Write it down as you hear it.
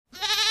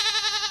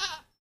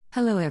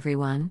Hello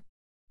everyone.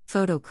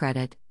 Photo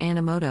credit,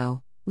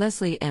 Animoto,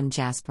 Leslie M.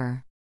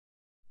 Jasper.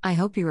 I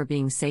hope you are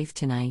being safe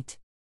tonight.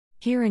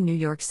 Here in New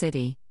York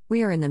City,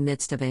 we are in the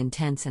midst of an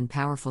intense and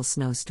powerful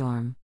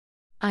snowstorm.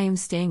 I am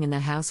staying in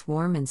the house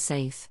warm and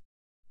safe.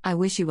 I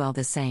wish you all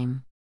the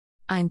same.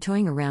 I'm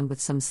toying around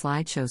with some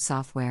slideshow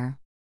software.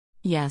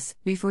 Yes,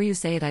 before you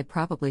say it, I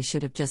probably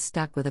should have just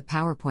stuck with a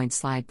PowerPoint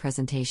slide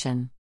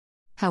presentation.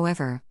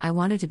 However, I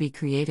wanted to be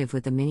creative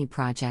with the mini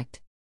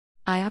project.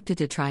 I opted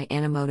to try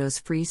Animoto's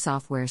free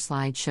software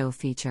slideshow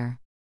feature.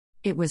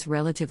 It was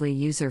relatively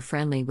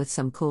user-friendly with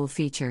some cool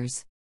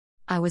features.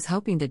 I was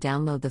hoping to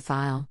download the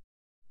file.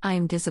 I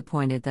am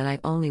disappointed that I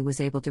only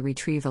was able to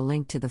retrieve a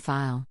link to the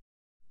file.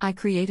 I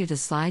created a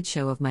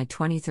slideshow of my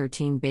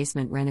 2013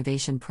 basement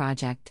renovation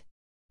project.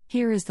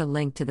 Here is the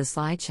link to the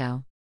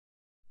slideshow.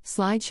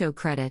 Slideshow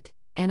credit,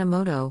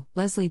 Animoto,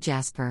 Leslie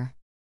Jasper.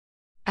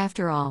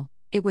 After all,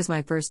 it was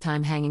my first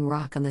time hanging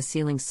rock on the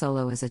ceiling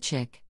solo as a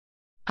chick.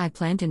 I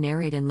plan to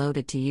narrate and load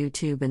it to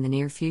YouTube in the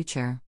near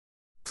future.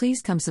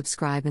 Please come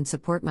subscribe and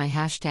support my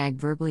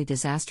 #verbally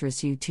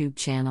disastrous YouTube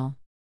channel.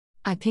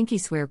 I pinky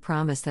swear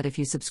promise that if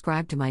you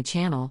subscribe to my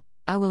channel,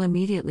 I will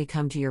immediately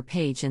come to your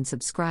page and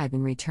subscribe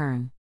in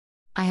return.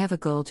 I have a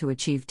goal to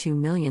achieve 2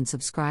 million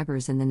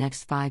subscribers in the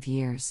next 5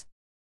 years.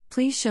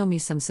 Please show me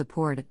some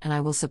support and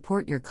I will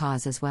support your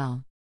cause as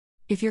well.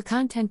 If your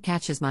content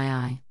catches my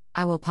eye,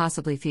 I will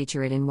possibly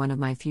feature it in one of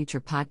my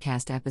future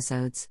podcast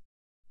episodes.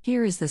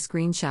 Here is the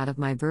screenshot of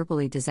my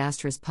verbally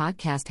disastrous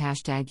podcast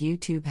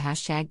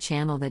 #YouTube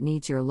 #channel that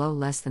needs your low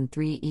less than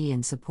 3E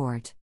in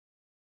support.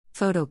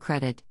 Photo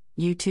credit,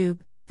 YouTube,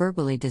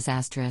 verbally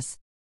disastrous.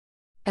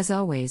 As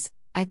always,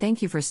 I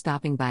thank you for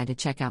stopping by to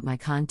check out my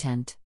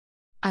content.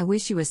 I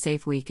wish you a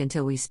safe week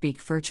until we speak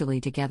virtually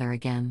together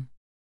again.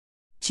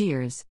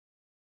 Cheers.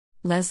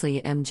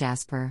 Leslie M.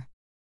 Jasper.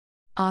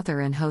 Author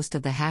and host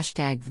of the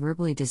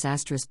 #verbally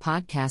disastrous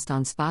podcast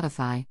on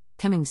Spotify,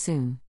 coming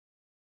soon.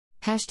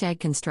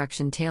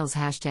 #construction tales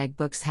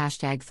 #books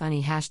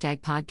 #funny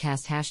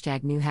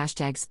 #podcast #new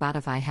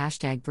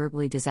 #Spotify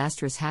 #verbally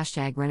disastrous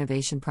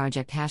 #renovation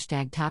project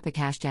 #topic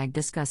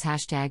 #discuss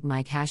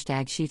 #mic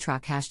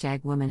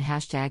 #sheetrock #woman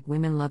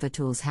 #women love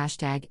tools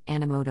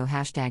 #Animoto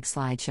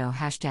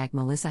 #slideshow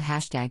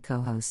 #Melissa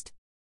 #co-host.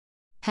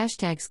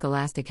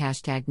 #scholastic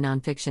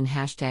 #nonfiction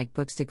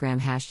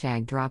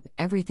 #bookstagram #drop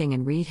everything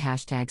and read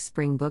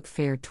 #spring book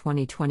fair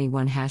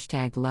 2021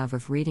 #love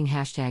of reading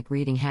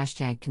 #reading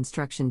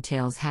 #construction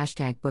tales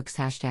 #books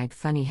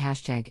 #funny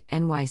 #nyc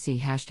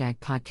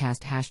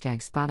 #podcast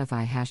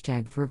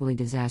 #spotify #verbally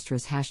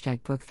disastrous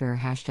 #book fair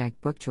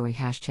 #bookjoy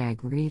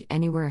 #read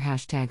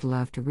anywhere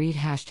 #love to read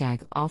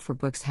all for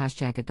books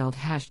 #adult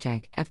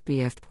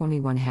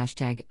 #fbf21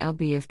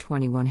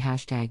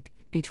 #lbf21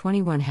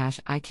 B21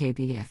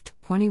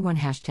 #IKBF21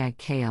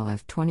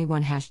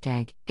 #KLF21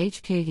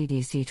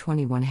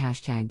 #HKDDC21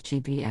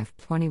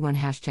 #GBF21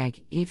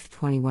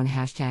 EVE21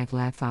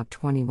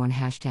 #LabFop21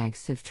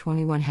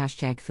 #SIF21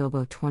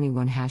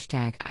 #Filbo21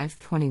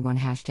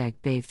 IVE21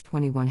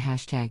 BAVE21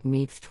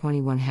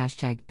 MEEF21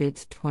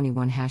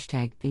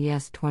 BIDS21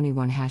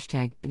 BS21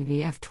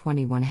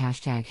 BVF21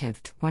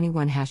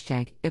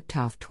 HIV21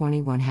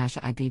 IPTOF21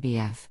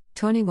 IBBF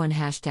 21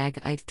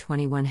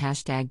 IVE21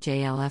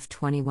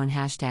 JLF21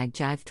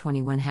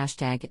 JIVE21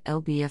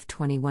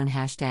 LBF21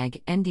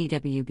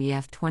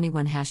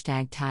 NDWBF21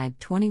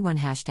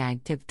 TIBE21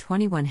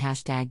 TIB21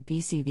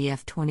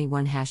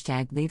 BCBF21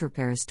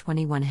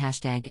 LeverParis21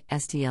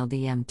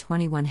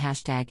 STLDM21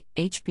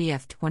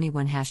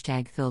 HBF21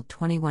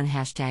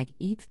 FIL21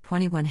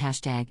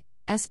 EVE21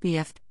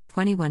 SBF21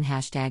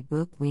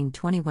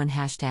 BookWing21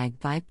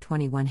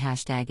 Vibe21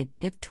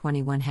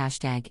 DIP21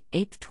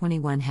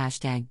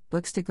 APE21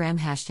 Bookstagram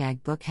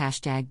book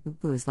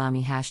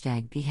BukuIslami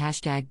B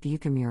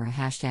Bukamura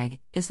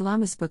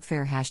Islamist Book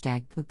Fair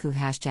Buku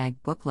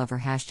Booklover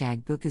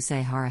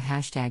Bukusehara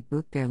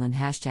Bookberlin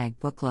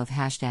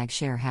Booklove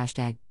Share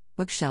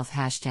Bookshelf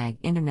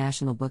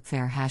International Book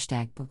Fair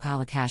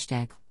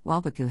Bookaholic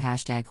Walbaku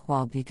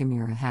Wal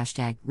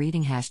Bukamura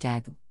Reading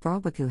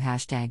Brobaku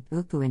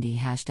Bukuindi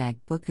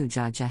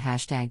Bokujaja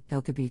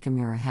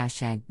Dokabukamura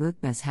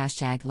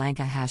Bookmas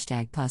Lanka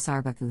plus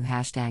Arbaku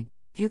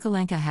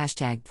Bukalanka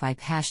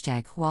Pipe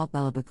Wal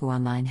Belabaku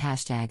Online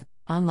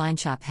Online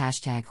Shop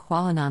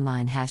Walan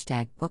Online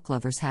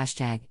Booklovers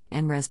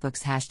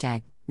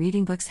NresBooks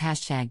Reading Books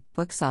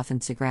Books off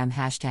Instagram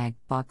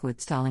Bachwood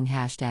Stalling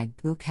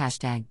Book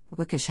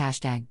Bookish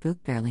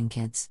Bookberlin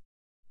Kids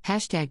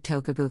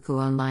Tokabuku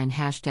Online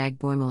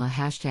Boimala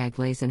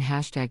Lazen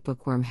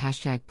Bookworm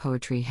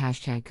Poetry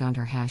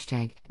Gunter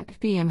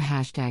FBM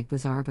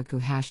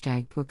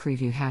Bizarrebaku Book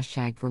Review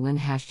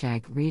Berlin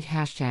Read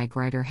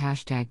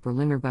Writer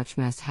Berliner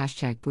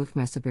Buchmesse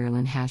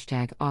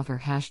Buchmesse Author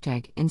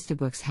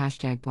Instabooks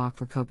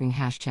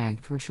Blockverkoping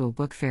Virtual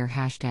Book Fair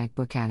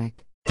Book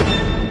Addict